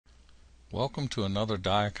Welcome to another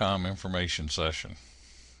Diacom information session.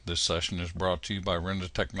 This session is brought to you by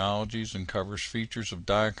Readiness Technologies and covers features of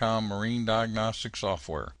Diacom Marine diagnostic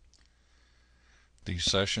software. These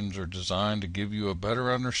sessions are designed to give you a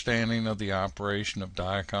better understanding of the operation of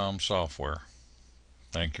Diacom software.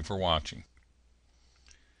 Thank you for watching.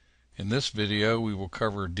 In this video we will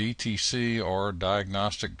cover DTC or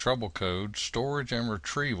Diagnostic Trouble Code storage and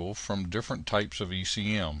retrieval from different types of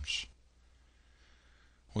ECMs.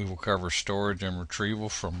 We will cover storage and retrieval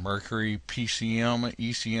from Mercury PCM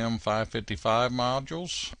ECM 555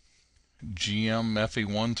 modules, GM MEFI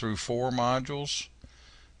 1 through 4 modules,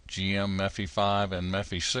 GM MEFI 5 and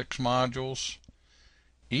MEFI 6 modules,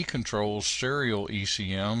 eControls serial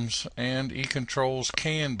ECMs, and eControls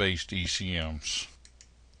CAN-based ECMs.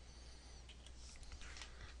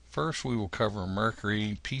 First, we will cover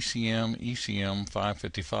Mercury PCM ECM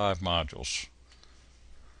 555 modules.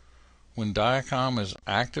 When Diacom is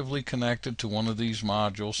actively connected to one of these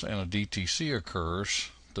modules and a DTC occurs,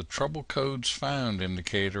 the Trouble Codes Found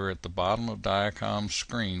indicator at the bottom of Diacom's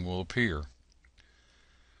screen will appear.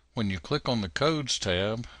 When you click on the Codes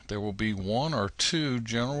tab, there will be one or two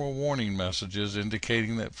general warning messages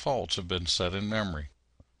indicating that faults have been set in memory.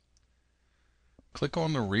 Click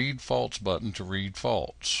on the Read Faults button to read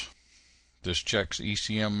faults. This checks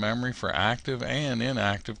ECM memory for active and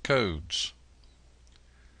inactive codes.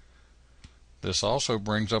 This also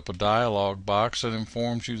brings up a dialog box that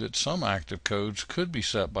informs you that some active codes could be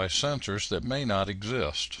set by sensors that may not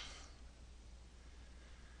exist.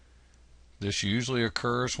 This usually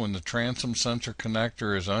occurs when the transom sensor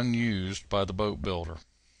connector is unused by the boat builder.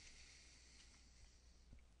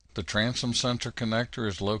 The transom sensor connector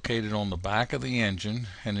is located on the back of the engine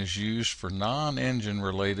and is used for non-engine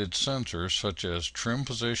related sensors such as trim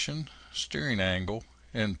position, steering angle,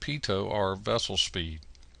 and pitot or vessel speed.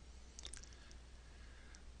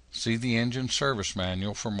 See the engine service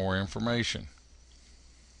manual for more information.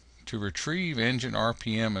 To retrieve engine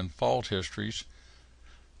RPM and fault histories,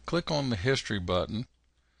 click on the History button,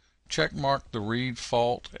 check mark the Read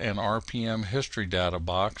Fault and RPM History data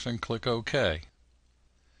box, and click OK.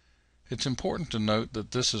 It's important to note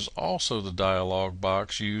that this is also the dialog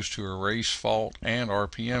box used to erase fault and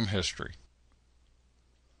RPM history.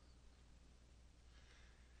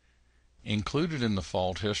 Included in the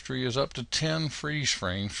fault history is up to 10 freeze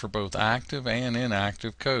frames for both active and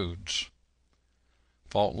inactive codes.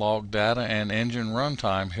 Fault log data and engine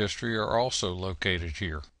runtime history are also located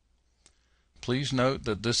here. Please note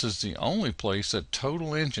that this is the only place that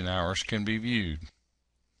total engine hours can be viewed.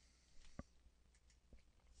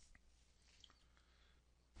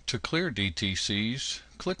 To clear DTCs,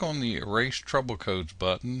 click on the Erase Trouble Codes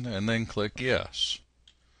button and then click Yes.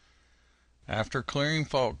 After clearing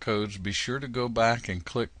fault codes, be sure to go back and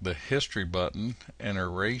click the History button and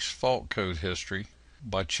erase fault code history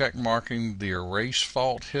by check marking the Erase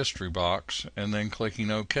Fault History box and then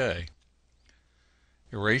clicking OK.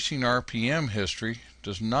 Erasing RPM history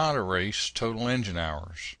does not erase total engine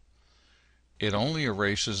hours. It only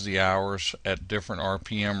erases the hours at different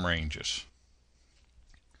RPM ranges.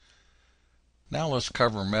 Now let's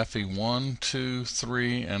cover MEFI 1, 2,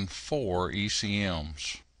 3, and 4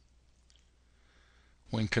 ECMs.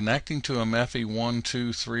 When connecting to a MEFI 1,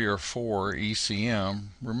 2, 3, or 4 ECM,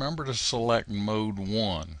 remember to select Mode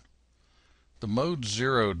 1. The Mode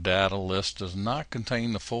 0 data list does not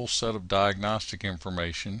contain the full set of diagnostic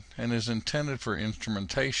information and is intended for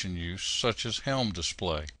instrumentation use, such as helm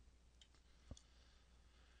display.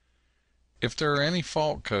 If there are any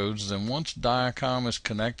fault codes, then once Diacom is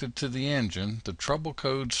connected to the engine, the Trouble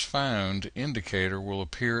Codes Found indicator will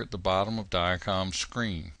appear at the bottom of Diacom's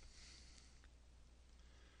screen.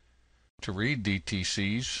 To read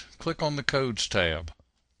DTCs, click on the Codes tab.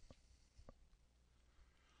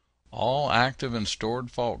 All active and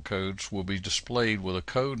stored fault codes will be displayed with a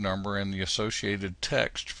code number and the associated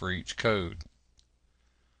text for each code.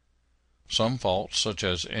 Some faults, such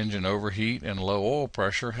as engine overheat and low oil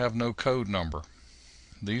pressure, have no code number.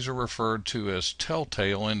 These are referred to as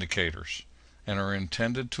telltale indicators and are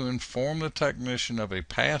intended to inform the technician of a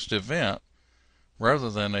past event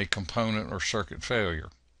rather than a component or circuit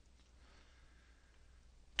failure.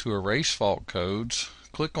 To erase fault codes,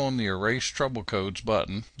 click on the Erase Trouble Codes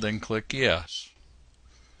button, then click Yes.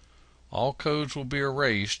 All codes will be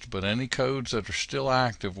erased, but any codes that are still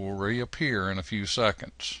active will reappear in a few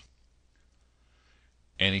seconds.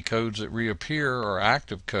 Any codes that reappear are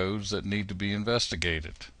active codes that need to be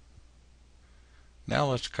investigated. Now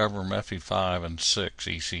let's cover MEFI 5 and 6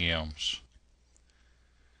 ECMs.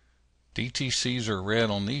 DTCs are read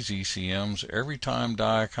on these ECMs every time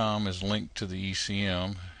Diacom is linked to the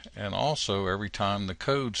ECM, and also every time the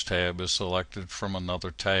Codes tab is selected from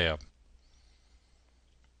another tab.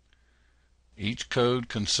 Each code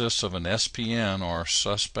consists of an SPN or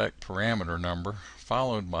suspect parameter number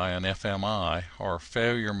followed by an FMI or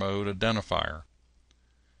failure mode identifier.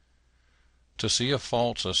 To see a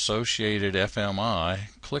fault's associated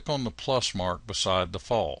FMI, click on the plus mark beside the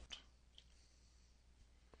fault.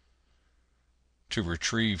 To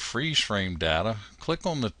retrieve freeze frame data, click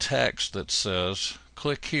on the text that says,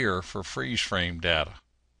 "Click here for freeze frame data."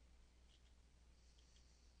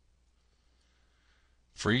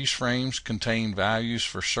 Freeze frames contain values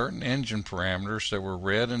for certain engine parameters that were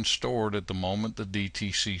read and stored at the moment the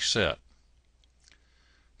DTC set.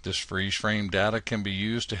 This freeze frame data can be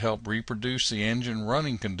used to help reproduce the engine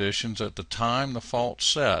running conditions at the time the fault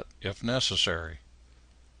set, if necessary.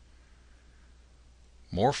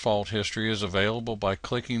 More fault history is available by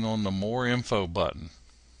clicking on the More Info button.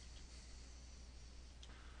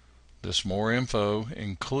 This More Info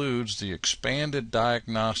includes the expanded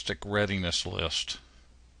Diagnostic Readiness list.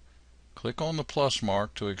 Click on the plus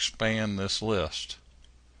mark to expand this list.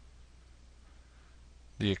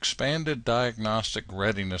 The expanded Diagnostic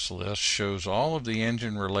Readiness list shows all of the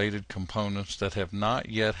engine-related components that have not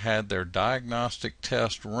yet had their diagnostic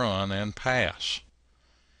test run and pass.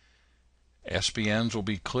 SPNs will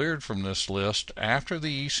be cleared from this list after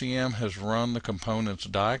the ECM has run the component's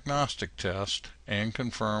diagnostic test and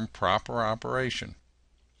confirmed proper operation.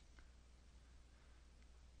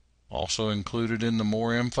 Also included in the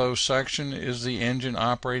More Info section is the engine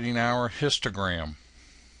operating hour histogram.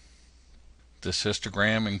 This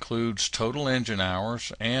histogram includes total engine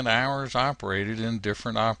hours and hours operated in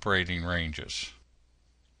different operating ranges.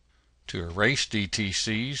 To erase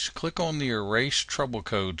DTCs, click on the Erase Trouble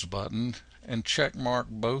Codes button and check mark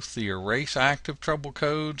both the Erase Active Trouble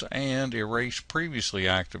Codes and Erase Previously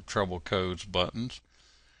Active Trouble Codes buttons,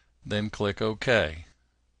 then click OK.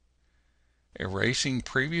 Erasing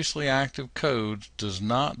previously active codes does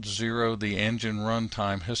not zero the engine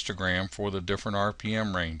runtime histogram for the different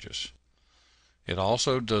RPM ranges. It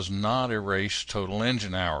also does not erase total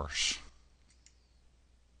engine hours.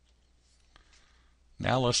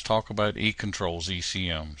 Now let's talk about eControl's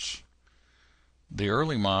ECMs. The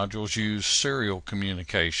early modules used serial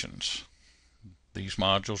communications. These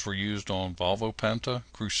modules were used on Volvo Penta,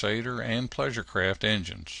 Crusader, and Pleasurecraft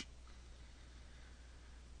engines.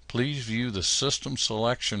 Please view the System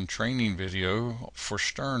Selection training video for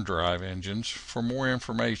stern drive engines for more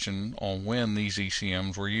information on when these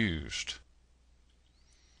ECMs were used.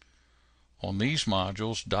 On these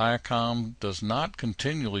modules, Diacom does not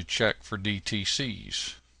continually check for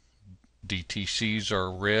DTCs. DTCs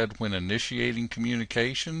are read when initiating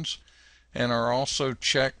communications and are also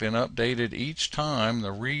checked and updated each time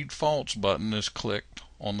the Read Faults button is clicked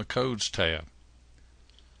on the Codes tab.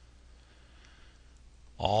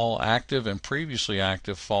 All active and previously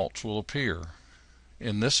active faults will appear.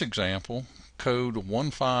 In this example, code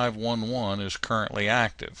 1511 is currently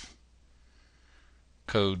active.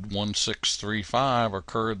 Code 1635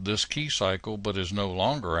 occurred this key cycle but is no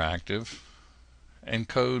longer active, and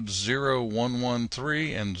codes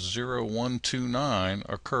 0113 and 0129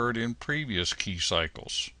 occurred in previous key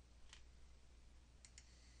cycles.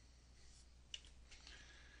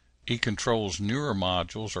 eControl's newer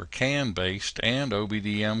modules are CAN-based and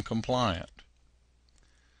OBDM compliant.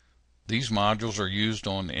 These modules are used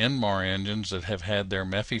on Inmar engines that have had their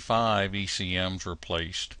MEFI 5 ECMs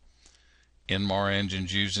replaced, Inmar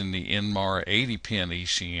engines using the Inmar 80-pin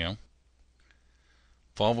ECM,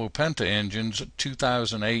 Volvo Penta engines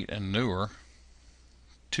 2008 and newer,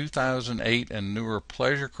 2008 and newer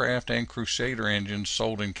Pleasurecraft and Crusader engines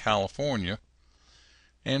sold in California,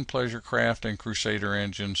 and Pleasurecraft and Crusader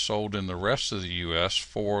engines sold in the rest of the U.S.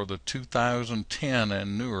 for the 2010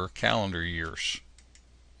 and newer calendar years.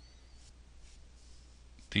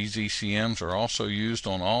 These ECMs are also used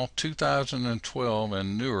on all 2012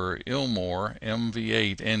 and newer Ilmor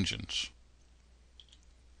MV8 engines.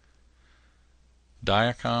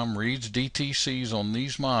 Diacom reads DTCs on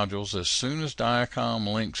these modules as soon as Diacom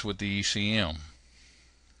links with the ECM.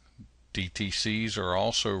 DTCs are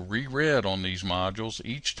also reread on these modules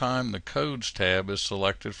each time the Codes tab is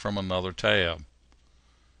selected from another tab.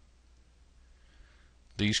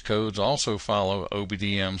 These codes also follow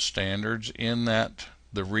OBDM standards in that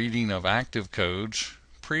the reading of active codes,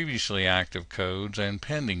 previously active codes, and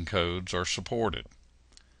pending codes are supported.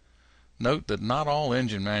 Note that not all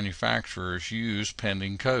engine manufacturers use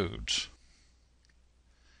pending codes.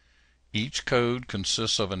 Each code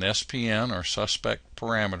consists of an SPN or suspect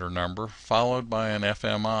parameter number followed by an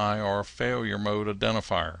FMI or failure mode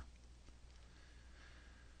identifier.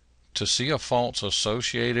 To see a fault's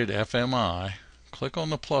associated FMI, click on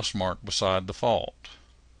the plus mark beside the fault.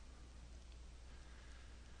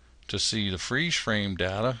 To see the freeze frame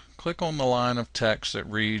data, click on the line of text that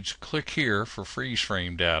reads, "Click here for freeze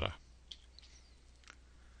frame data."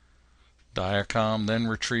 Diacom then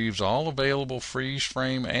retrieves all available freeze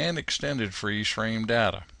frame and extended freeze frame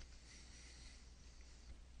data.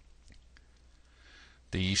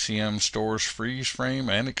 The ECM stores freeze frame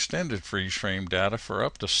and extended freeze frame data for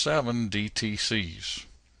up to 7 DTCs.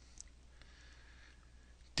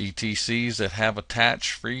 DTCs that have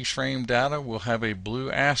attached freeze frame data will have a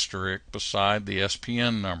blue asterisk beside the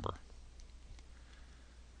SPN number.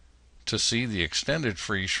 To see the extended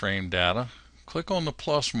freeze frame data, click on the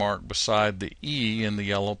plus mark beside the E in the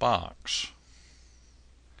yellow box.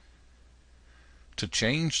 To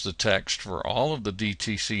change the text for all of the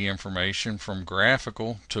DTC information from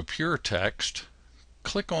graphical to pure text,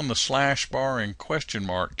 click on the slash bar and question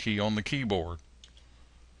mark key on the keyboard.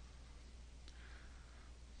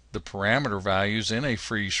 The parameter values in a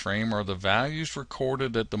freeze frame are the values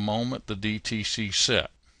recorded at the moment the DTC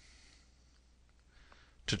set.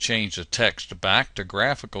 To change the text back to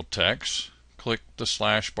graphical text, click the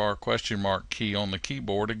slash bar question mark key on the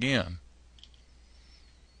keyboard again.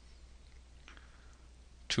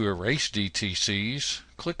 To erase DTCs,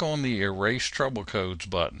 click on the Erase Trouble Codes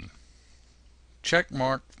button. Check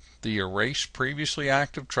mark the Erase Previously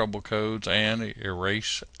Active Trouble Codes and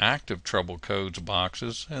Erase Active Trouble Codes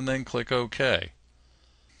boxes and then click OK.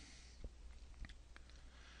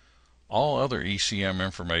 All other ECM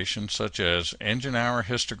information such as engine hour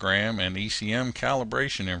histogram and ECM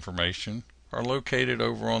calibration information are located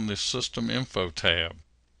over on the System Info tab.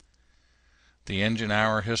 The engine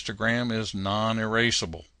hour histogram is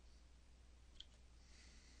non-erasable.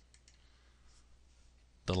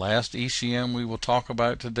 The last ECM we will talk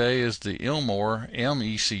about today is the Ilmor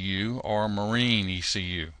MECU or Marine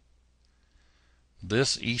ECU.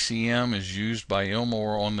 This ECM is used by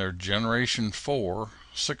Ilmor on their Generation 4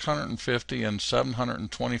 650 and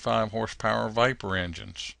 725 horsepower Viper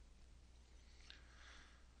engines.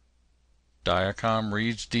 Diacom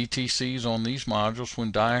reads DTCs on these modules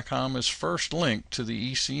when Diacom is first linked to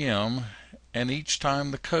the ECM and each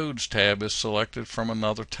time the Codes tab is selected from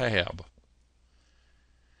another tab.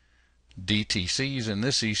 DTCs in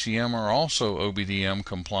this ECM are also OBDM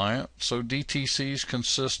compliant, so DTCs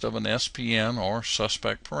consist of an SPN or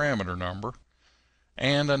suspect parameter number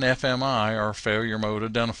and an FMI or failure mode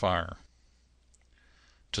identifier.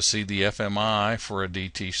 To see the FMI for a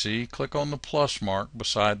DTC, click on the plus mark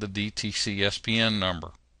beside the DTC SPN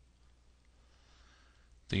number.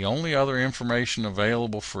 The only other information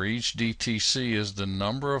available for each DTC is the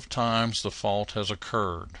number of times the fault has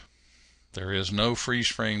occurred. There is no freeze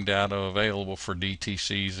frame data available for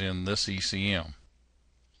DTCs in this ECM.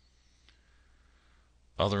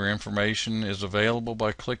 Other information is available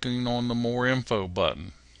by clicking on the More Info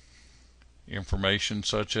button. Information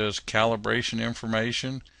such as calibration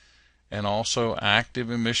information and also active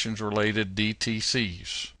emissions related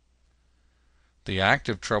DTCs. The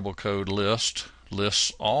active trouble code list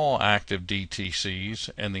lists all active DTCs,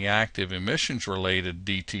 and the active emissions related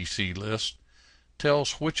DTC list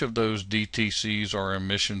tells which of those DTCs are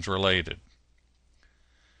emissions related.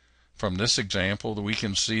 From this example, we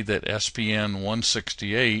can see that SPN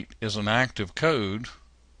 168 is an active code,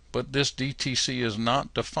 but this DTC is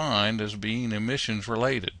not defined as being emissions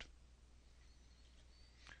related.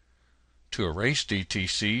 To erase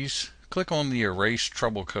DTCs, click on the Erase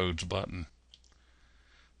Trouble Codes button.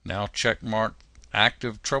 Now check mark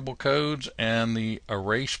Active Trouble Codes and the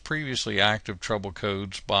Erase Previously Active Trouble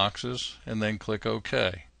Codes boxes and then click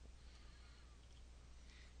OK.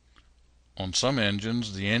 On some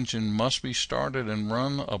engines, the engine must be started and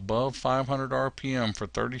run above 500 RPM for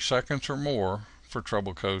 30 seconds or more for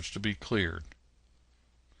trouble codes to be cleared.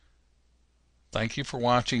 Thank you for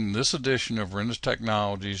watching this edition of Readiness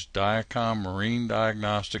Technologies Diacom Marine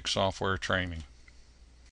Diagnostic Software Training.